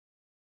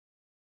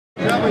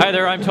Hi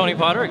there, I'm Tony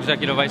Potter,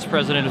 Executive Vice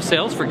President of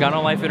Sales for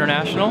Ganolife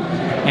International,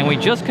 and we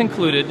just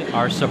concluded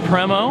our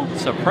Supremo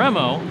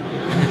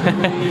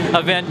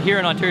event here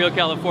in Ontario,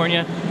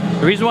 California.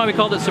 The reason why we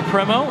called it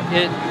Supremo,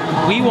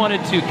 we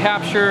wanted to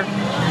capture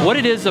what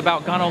it is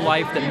about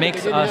Ganolife that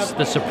makes us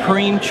the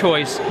supreme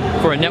choice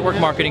for a network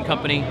marketing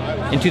company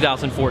in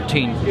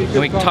 2014. And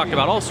we talked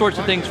about all sorts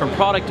of things from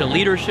product to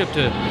leadership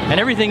and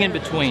everything in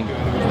between.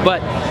 But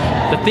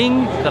the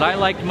thing that I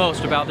liked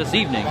most about this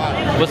evening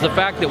was the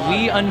fact that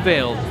we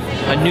unveiled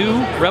a new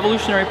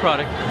revolutionary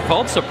product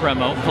called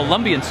Supremo,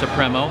 Colombian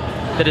Supremo,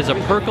 that is a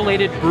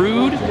percolated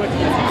brewed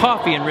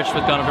coffee enriched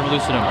with Ganoderma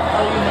lucidum.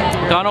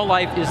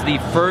 Ganolife is the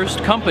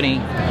first company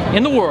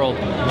in the world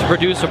to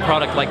produce a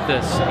product like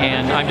this,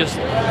 and I'm just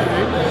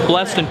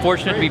blessed and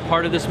fortunate to be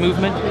part of this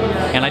movement.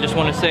 And I just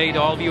want to say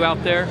to all of you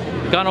out there,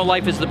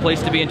 Ganolife is the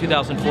place to be in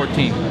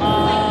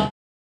 2014.